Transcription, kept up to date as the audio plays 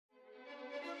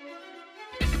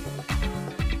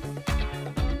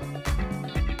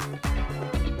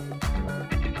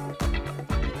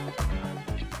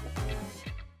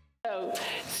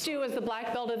Stu, as the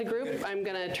black belt of the group, I'm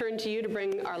going to turn to you to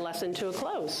bring our lesson to a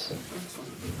close.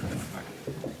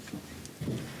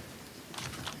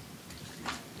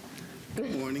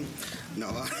 Good morning.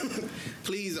 No,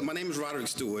 please, my name is Roderick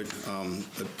Steward,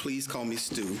 but please call me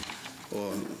Stu,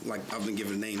 or like I've been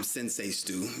given the name Sensei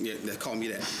Stu. Yeah, they call me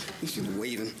that. She's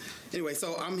waving. Anyway,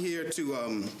 so I'm here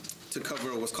to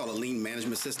cover what's called a lean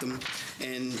management system,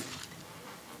 and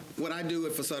what I do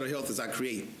for Sutter Health is I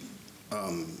create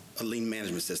a lean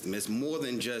management system. It's more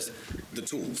than just the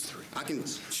tools. I can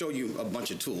show you a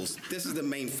bunch of tools. This is the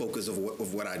main focus of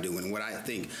what I do, and what I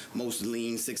think most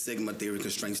Lean, Six Sigma, theory,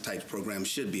 constraints type programs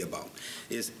should be about,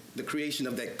 is the creation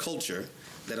of that culture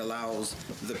that allows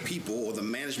the people or the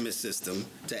management system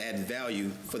to add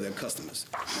value for their customers.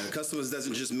 Now, the customers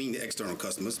doesn't just mean the external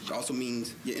customers, it also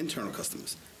means your internal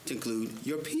customers, to include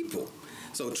your people.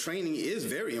 So training is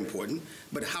very important,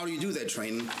 but how do you do that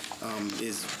training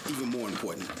is even more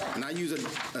important. And I use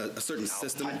a certain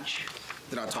system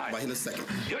that I'll talk about in a second.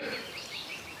 Good.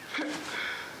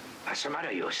 What's the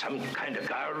matter? You some kind of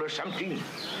girl or something?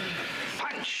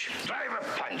 Punch, drive a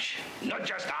punch, not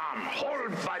just arm, whole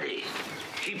body.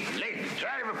 Keep leg,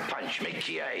 drive a punch, make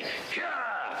the eye.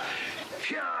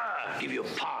 Pure, give you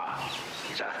power.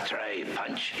 So try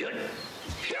punch, good.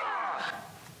 Pure.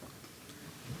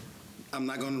 I'm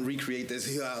not going to recreate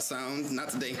this sound, not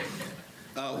today.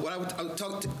 What I would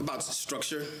talk about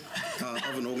structure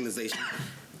of an organization.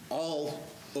 All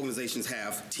organizations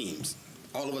have teams.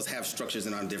 All of us have structures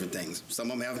in our different things. Some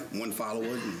of them have one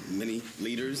follower, many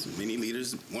leaders,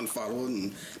 one follower,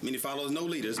 and many followers, no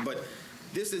leaders. But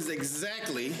this is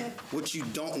exactly what you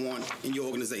don't want in your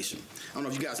organization. I don't know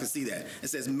if you guys can see that. It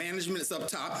says management is up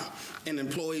top and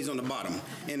employees on the bottom,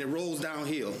 and it rolls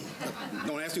downhill.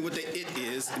 Don't ask me what the it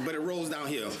is, but it rolls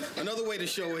downhill. Another way to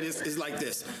show it is like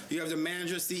this. You have the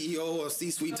manager, CEO, or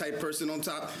C-suite type person on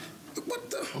top. What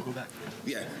the? I'll go back.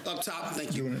 Yeah, up top,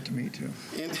 thank you. Doing it to me too.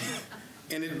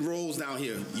 And it rolls down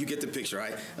here. You get the picture,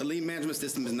 right? A lean management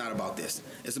system is not about this.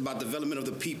 It's about development of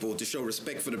the people to show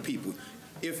respect for the people.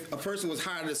 If a person was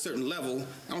hired at a certain level,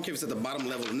 I don't care if it's at the bottom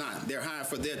level or not, they're hired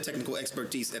for their technical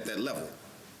expertise at that level.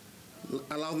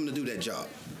 Allow them to do that job.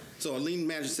 So a lean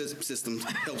management system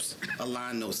helps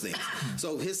align those things.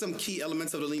 So here's some key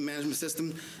elements of the lean management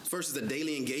system. First is the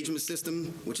daily engagement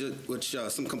system, which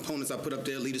some components I put up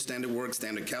there: leader standard work,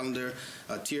 standard calendar,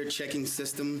 tier checking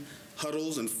system,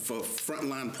 huddles, and for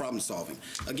frontline problem solving.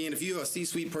 Again, if you're a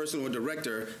C-suite person or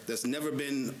director that's never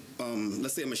been,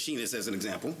 let's say a machinist as an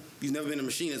example, you've never been a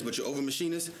machinist but you're over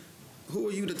machinist, who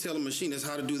are you to tell a machinist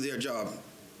how to do their job?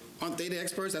 Aren't they the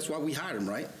experts? That's why we hired them,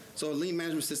 right? So a lean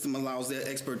management system allows their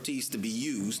expertise to be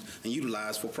used and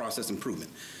utilized for process improvement.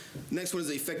 Next one is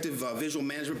the effective visual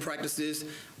management practices.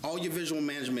 All your visual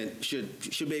management should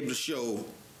be able to show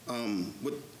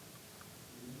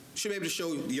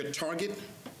your target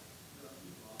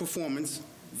performance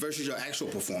versus your actual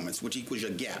performance, which equals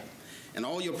your gap. And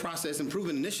all your process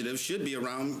improvement initiatives should be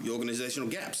around your organizational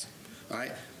gaps. All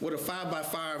right? What a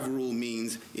 5x5 rule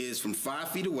means is from 5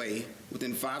 feet away,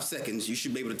 within 5 seconds, you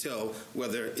should be able to tell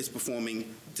whether it's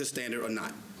performing to standard or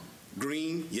not.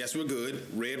 Green, yes, we're good.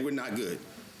 Red, we're not good.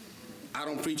 I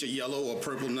don't preach a yellow or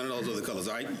purple, none of those other colors,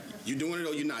 all right? You're doing it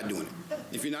or you're not doing it.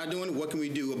 If you're not doing it, what can we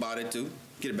do about it to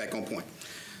get it back on point?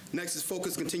 Next is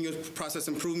focus, continuous process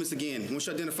improvements. Again, once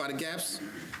you identify the gaps,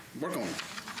 work on them.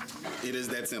 It is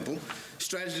that simple.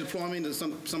 Strategy deployment,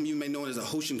 some of you may know it as a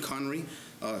Hoshin-Connery.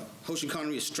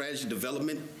 Hoshin-Connery is strategy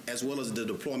development as well as the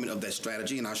deployment of that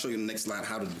strategy, and I'll show you in the next slide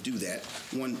how to do that.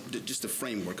 Just a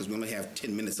framework, because we only have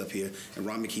 10 minutes up here, and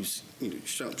Rami keeps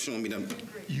showing me that time.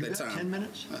 You got 10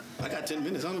 minutes? I got 10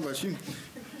 minutes. I don't know about you.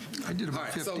 I did about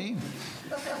 15.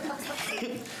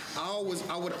 So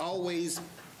I would always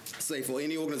say for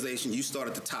any organization, you start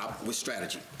at the top with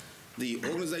strategy. The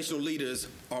organizational leaders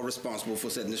are responsible for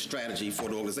setting the strategy for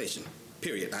the organization,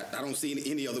 period. I don't see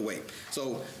any other way.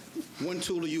 So one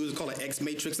tool to use is called an X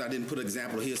matrix. I didn't put an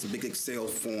example here. It's a big Excel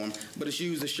form, but it's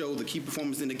used to show the key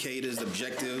performance indicators, the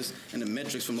objectives, and the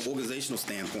metrics from the organizational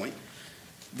standpoint.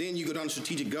 Then you go down to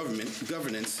strategic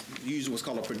governance, you use what's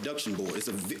called a production board.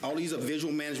 All these are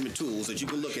visual management tools that you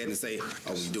can look at and say,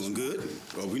 are we doing good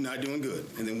or are we not doing good?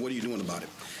 And then what are you doing about it?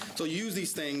 So you use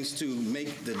these things to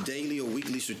make the daily or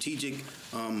weekly strategic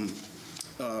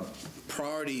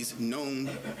priorities known,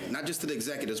 not just to the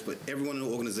executives, but everyone in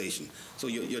the organization. So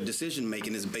your decision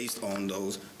making is based on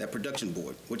that production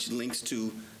board, which links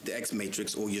to the X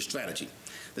matrix or your strategy.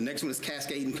 The next one is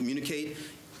cascade and communicate.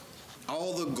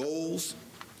 All the goals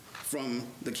from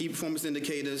the key performance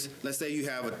indicators, let's say you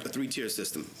have a 3-tier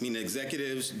system, meaning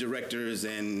executives, directors,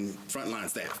 and frontline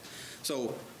staff.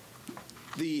 So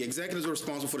The executives are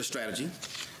responsible for the strategy.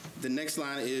 The next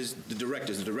line is the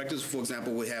directors. The directors, for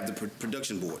example, will have the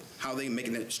production board, how they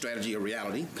making that strategy a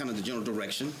reality, kind of the general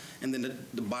direction. And then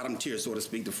the bottom tier, so to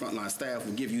speak, the frontline staff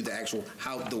will give you the actual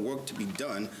how the work to be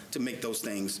done to make those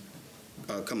things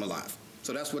come alive.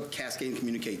 So that's what cascade and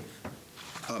communicate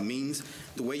means.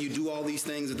 The way you do all these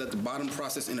things is that the bottom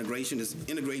process integration is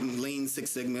integrating Lean,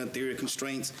 Six Sigma, theory of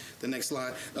constraints, the next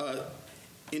slide,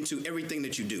 into everything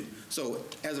that you do. So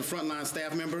as a frontline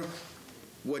staff member,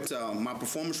 what my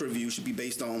performance review should be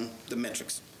based on the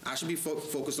metrics. I should be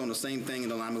focused on the same thing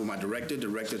in alignment with my director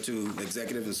to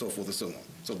executive, and so forth and so on.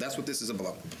 So that's what this is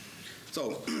about.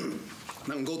 So I'm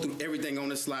going to go through everything on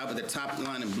this slide, but the top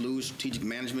line in blue, strategic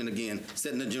management, again,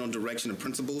 setting the general direction and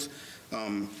principles.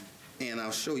 And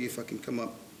I'll show you if I can come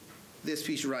up this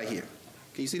piece right here.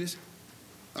 Can you see this?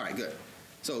 All right, good.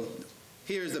 So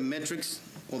here's the metrics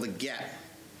or the gap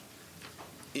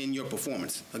in your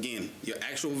performance. Again, your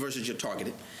actual versus your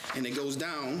targeted. And it goes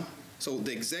down, so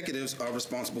the executives are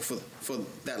responsible for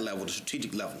that level, the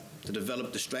strategic level, to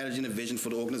develop the strategy and the vision for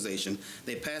the organization.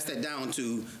 They pass that down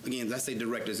to, again, let's say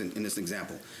directors in this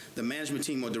example. The management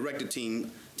team or director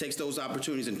team takes those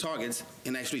opportunities and targets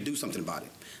and actually do something about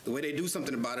it. The way they do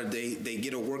something about it, they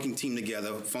get a working team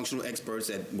together, functional experts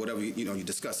at whatever you're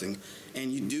discussing,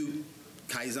 and you do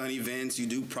Kaizen events, you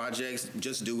do projects,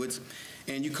 just do it,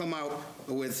 and you come out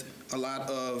with a lot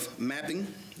of mapping,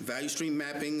 value stream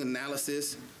mapping,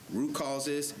 analysis, root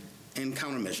causes, and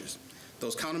countermeasures.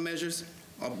 Those countermeasures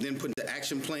are then put into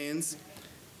action plans,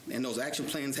 and those action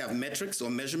plans have metrics or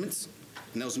measurements,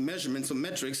 and those measurements or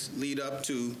metrics lead up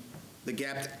to the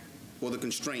gap or the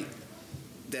constraint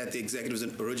that the executives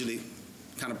originally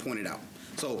kind of pointed out.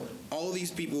 So all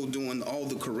these people doing all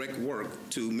the correct work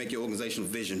to make your organizational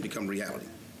vision become reality.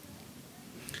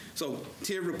 So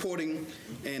tier reporting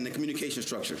and the communication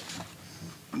structure.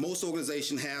 Most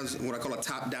organizations have what I call a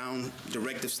top-down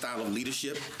directive style of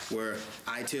leadership where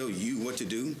I tell you what to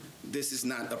do. This is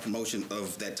not a promotion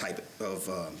of that type of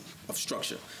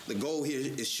structure. The goal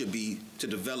here should be to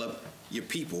develop your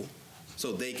people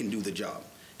so they can do the job.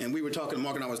 And we were talking,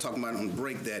 Marc and I was talking about on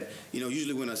break that,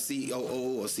 usually when a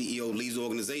COO or CEO leaves the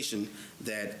organization,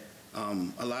 that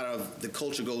a lot of the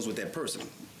culture goes with that person.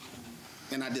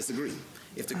 And I disagree.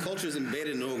 If the culture is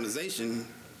embedded in the organization,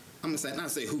 I'm going to not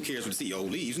say who cares when the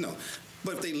CEO leaves, no.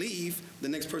 But if they leave, the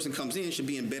next person comes in should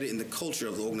be embedded in the culture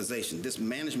of the organization. This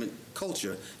management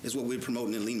culture is what we're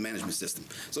promoting in the lean management system.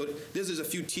 So this is a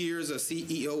few tiers, a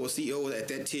CEO or CEO at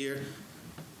that tier,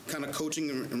 kind of coaching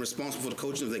and responsible for the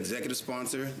coaching of the executive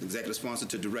sponsor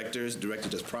to directors, director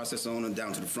to process owner,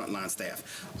 down to the frontline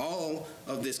staff. All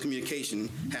of this communication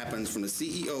happens from the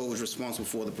CEO, who is responsible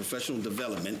for the professional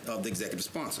development of the executive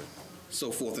sponsor,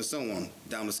 so forth and so on,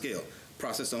 down the scale.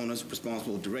 Process owners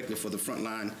responsible directly for the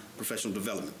frontline professional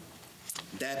development.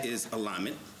 That is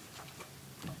alignment.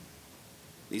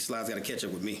 These slides got to catch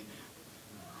up with me.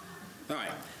 All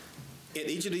right. At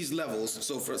each of these levels,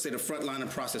 so for, say, the frontline and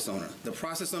process owner, the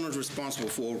process owner is responsible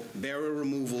for barrier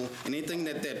removal and anything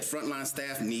that frontline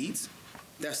staff needs.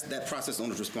 That's that process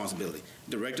owner's responsibility.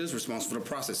 Director is responsible for the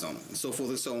process owner, and so forth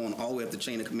and so on, all the way up the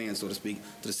chain of command, so to speak,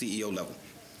 to the CEO level.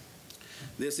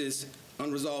 This is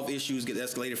unresolved issues get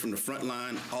escalated from the front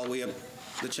line all the way up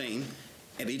the chain.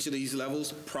 At each of these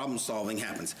levels, problem solving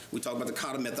happens. We talk about the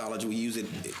Kata methodology, we use it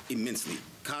immensely.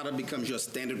 Kata becomes your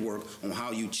standard work on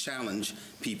how you challenge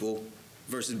people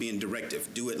versus being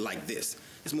directive. Do it like this.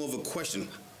 It's more of a question.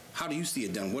 How do you see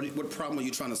it done? What problem are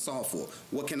you trying to solve for?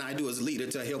 What can I do as a leader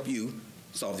to help you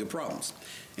solve your problems?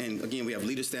 And again, we have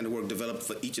leader standard work developed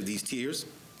for each of these tiers.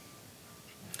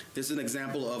 This is an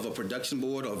example of a production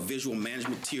board or visual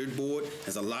management tiered board.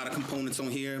 There's a lot of components on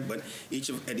here, but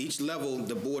at each level,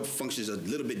 the board functions a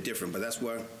little bit different, but that's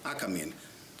where I come in.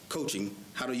 Coaching,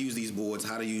 how to use these boards,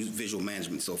 how to use visual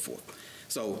management, and so forth.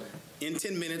 So in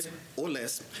 10 minutes or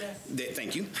less,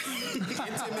 thank you, in 10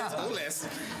 minutes or less,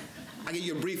 I give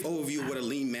you a brief overview of what a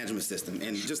lean management system.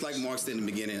 And just like Marc said in the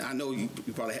beginning, I know you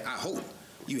probably, I hope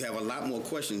you have a lot more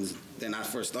questions than I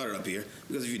first started up here,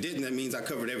 because if you didn't, that means I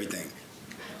covered everything.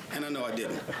 And I know I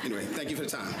didn't. Anyway, thank you for the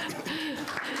time.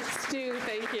 Stu,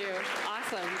 thank you.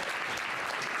 Awesome.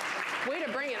 Way to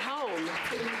bring it home.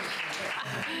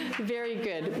 Very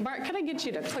good. Marc, can I get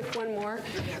you to click one more?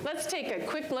 Let's take a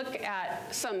quick look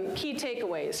at some key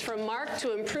takeaways. From Marc,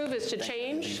 to improve is to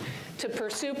change. To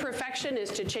pursue perfection is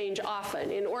to change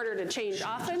often. In order to change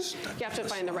often, you have to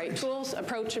find the right tools,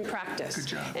 approach, and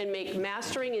practice. And make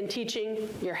mastering and teaching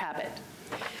your habit.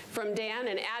 From Dan,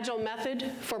 an agile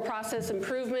method for process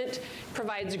improvement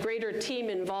provides greater team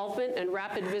involvement and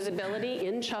rapid visibility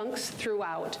in chunks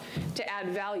throughout to add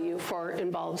value for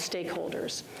involved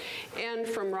stakeholders. And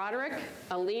from Roderick,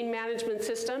 a lean management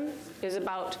system is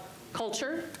about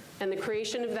culture and the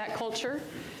creation of that culture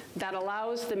that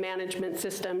allows the management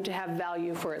system to have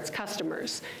value for its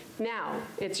customers. Now,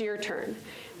 it's your turn.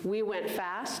 We went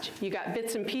fast. You got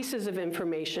bits and pieces of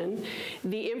information.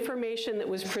 The information that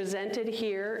was presented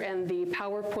here and the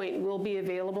PowerPoint will be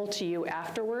available to you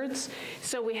afterwards.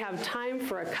 So we have time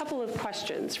for a couple of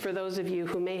questions for those of you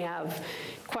who may have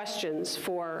questions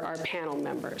for our panel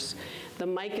members. The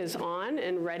mic is on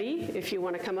and ready if you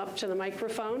want to come up to the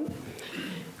microphone.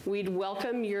 We'd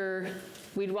welcome your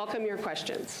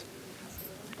questions.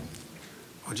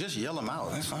 Well, just yell them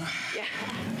out, that's fine. Yeah.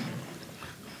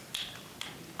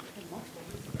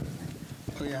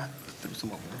 Oh, yeah. There's some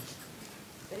more.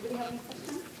 Anybody have any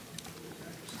questions?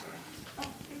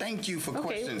 Thank you for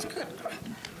questions. Good.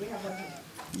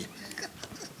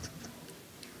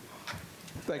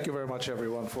 Thank you very much,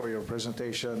 everyone, for your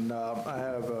presentation. I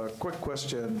have a quick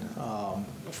question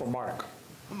for Marc.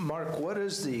 Marc, what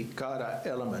is the kata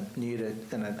element needed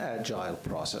in an agile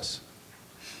process?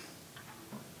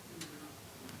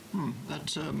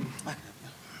 That's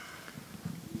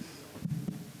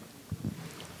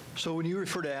so when you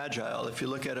refer to agile, if you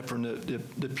look at it from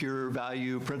the pure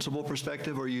value principle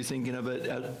perspective, or are you thinking of it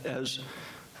as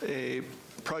a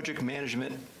project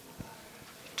management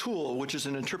tool, which is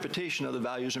an interpretation of the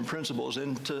values and principles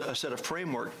into a set of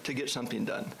framework to get something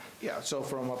done? Yeah, so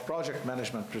from a project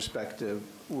management perspective,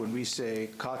 when we say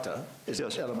kata, is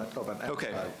an element of an agile.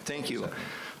 Okay, thank you.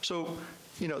 So,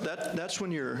 you know, that's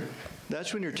when your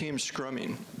team's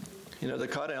scrumming. You know, the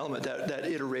kata element, that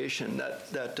iteration,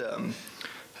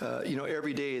 you know,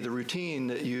 every day, the routine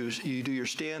that you do your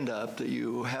stand-up, that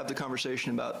you have the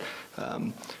conversation about,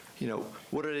 you know,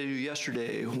 what did I do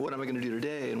yesterday? What am I going to do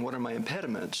today? And what are my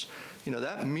impediments? You know,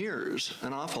 that mirrors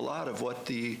an awful lot of what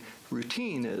the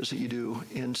routine is that you do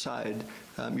inside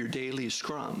your daily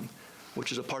scrum,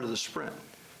 which is a part of the sprint.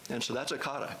 And so that's a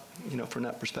kata, you know, from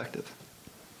that perspective.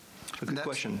 So good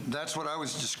question. That's what I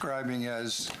was describing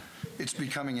as it's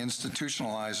becoming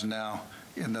institutionalized now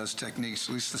in those techniques.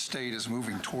 At least the state is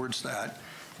moving towards that,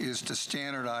 is to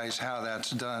standardize how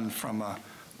that's done from a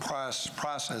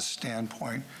process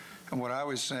standpoint. And what I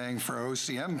was saying for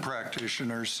OCM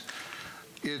practitioners,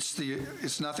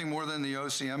 it's nothing more than the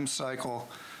OCM cycle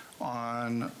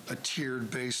on a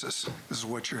tiered basis. This is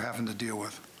what you're having to deal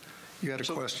with. You had a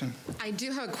question? I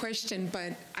do have a question,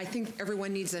 but I think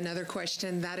everyone needs another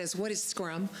question. That is, what is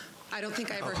Scrum? I don't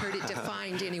think I ever heard it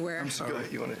defined anywhere. I'm sorry.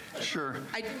 You want to? Sure.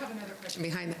 I do have another question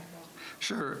behind that.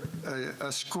 Sure.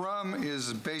 A Scrum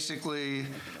is basically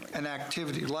an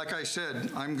activity. Like I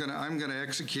said, I'm gonna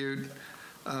execute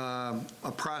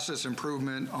a process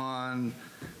improvement on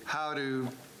how to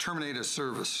terminate a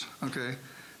service. Okay.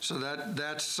 So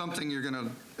that's something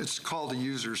it's called a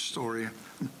user story.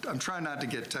 I'm trying not to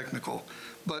get technical,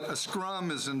 but a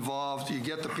Scrum is involved. You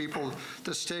get the people,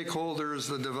 the stakeholders,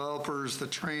 the developers, the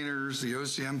trainers, the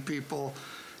OCM people,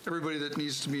 everybody that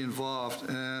needs to be involved.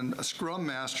 And a Scrum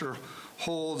Master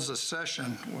holds a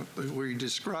session where he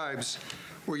describes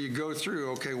where you go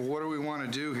through, okay, what do we want to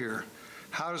do here?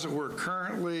 How does it work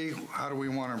currently? How do we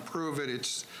want to improve it?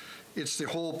 It's the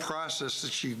whole process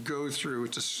that you go through.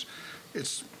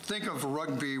 Think of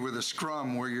rugby with a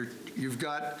scrum where you've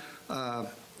got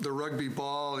the rugby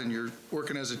ball and you're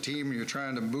working as a team and you're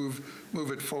trying to move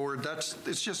it forward.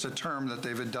 It's just a term that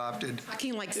they've adopted.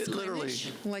 Talking like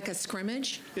scrimmage, like a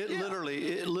scrimmage? It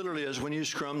literally is when you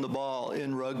scrum the ball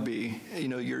in rugby, you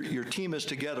know, your team is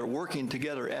together, working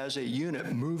together as a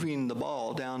unit, moving the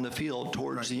ball down the field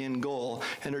towards the end goal,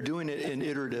 and they're doing it in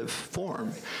iterative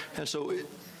form. And so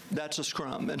that's a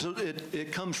scrum. And so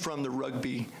it comes from the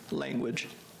rugby language.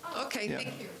 Okay, Yeah.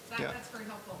 thank you. Yeah. That's very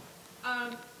helpful.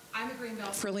 I'm a green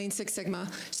belt for Lean Six Sigma,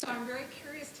 so I'm very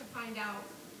curious to find out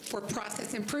for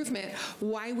process improvement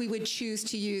why we would choose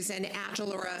to use an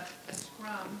Agile or a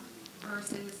Scrum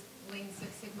versus Lean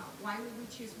Six Sigma. Why would we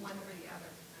choose one over the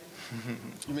other?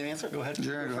 You mean answer? Go ahead.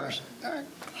 Yeah, go ahead. All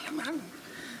right.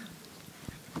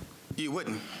 You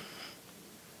wouldn't.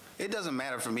 It doesn't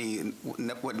matter for me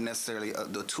what necessarily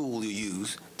the tool you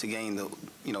use to gain the,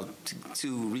 you know,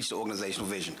 to reach the organizational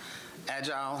vision.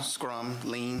 Agile, Scrum,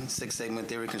 Lean, Six Sigma,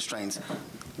 theory constraints,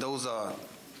 those are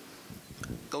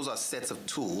sets of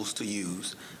tools to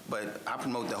use, but I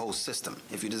promote the whole system.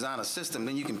 If you design a system,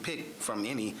 then you can pick from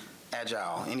any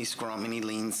Agile, any Scrum, any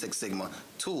Lean, Six Sigma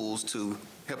tools to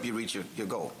help you reach your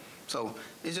goal. So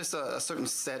it's just a certain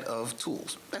set of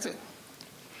tools. That's it.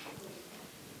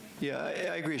 Yeah,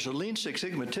 I agree. So Lean Six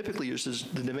Sigma typically uses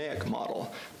the DMAIC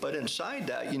model, but inside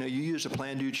that, you use a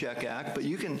plan, do, check, act, but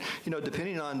you can,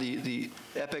 depending on the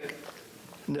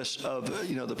epicness of,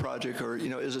 the project, or,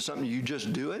 is it something you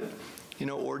just do it?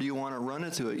 Or do you want to run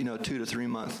it through a 2 to 3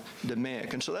 month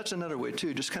DMAIC? And so that's another way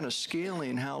too, just kind of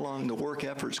scaling how long the work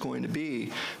effort's going to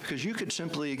be, because you could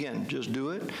simply, again, just do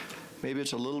it. Maybe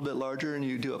it's a little bit larger and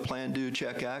you do a plan, do,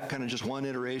 check, act, kind of just one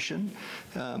iteration,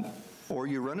 or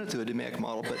you run it through a DMAIC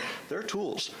model, but they're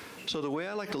tools. So the way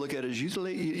I like to look at it is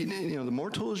the more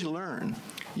tools you learn,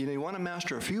 you want to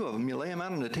master a few of them, you lay them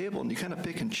out on the table and you kind of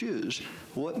pick and choose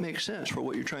what makes sense for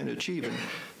what you're trying to achieve. And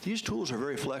these tools are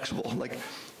very flexible. Like,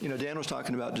 Dan was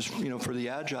talking about just, for the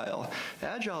Agile.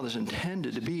 Agile is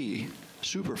intended to be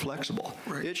super flexible.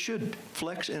 Right. It should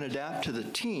flex and adapt to the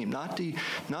team, not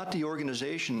the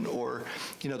organization or,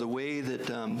 the way that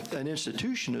an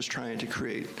institution is trying to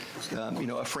create,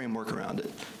 a framework around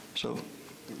it. So.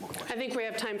 I think we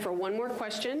have time for one more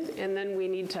question, and then we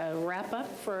need to wrap up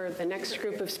for the next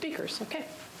group of speakers. Okay.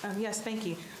 Yes, thank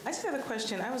you. I just have a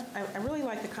question. I really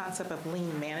like the concept of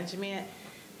lean management,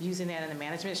 using that in a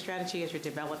management strategy as you're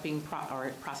developing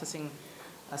or processing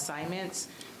assignments.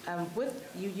 With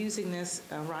you using this,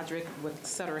 Roderick, with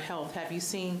Sutter Health,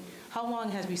 how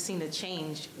long have you seen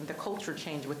the culture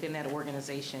change within that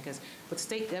organization? Because with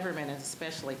state government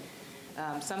especially,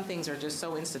 some things are just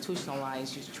so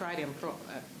institutionalized. You try to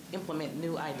implement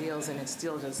new ideals, and it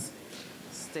still just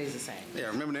stays the same. Yeah,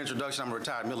 remember the introduction? I'm a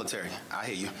retired military. I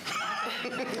hear you.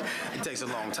 It takes a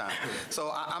long time.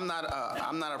 So I'm not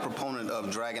a proponent of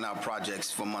dragging out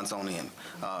projects for months on end.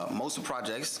 Most of the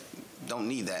projects don't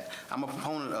need that. I'm a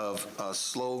proponent of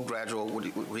slow, gradual,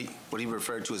 what he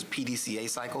referred to as PDCA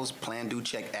cycles, plan, do,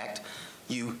 check, act.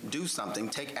 You do something,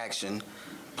 take action,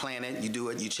 plan it, you do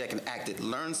it, you check and act it,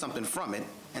 learn something from it,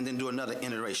 and then do another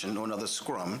iteration or another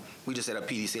scrum. We just said a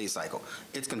PDCA cycle.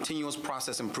 It's continuous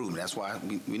process improvement. That's why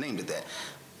we named it that.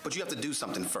 But you have to do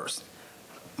something first.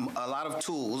 A lot of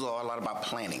tools are a lot about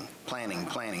planning.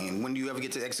 And when do you ever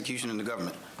get to execution in the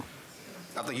government?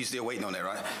 I think you're still waiting on that,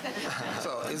 right?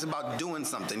 So it's about doing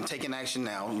something, taking action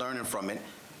now, learning from it,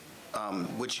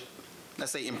 which,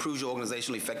 let's say, improves your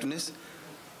organizational effectiveness.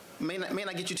 May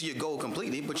not get you to your goal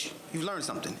completely, but you've learned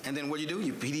something. And then what do?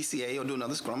 You PDCA or do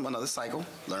another scrum, another cycle,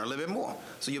 learn a little bit more.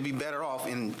 So you'll be better off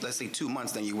in, let's say, 2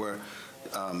 months than you were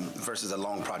versus a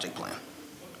long project plan.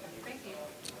 Thank you.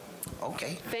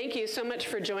 Okay. Thank you so much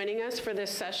for joining us for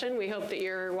this session. We hope that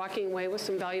you're walking away with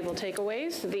some valuable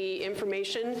takeaways. The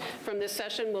information from this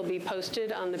session will be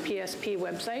posted on the PSP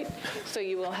website, so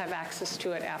you will have access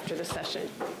to it after the session.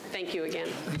 Thank you again.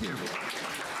 Thank you.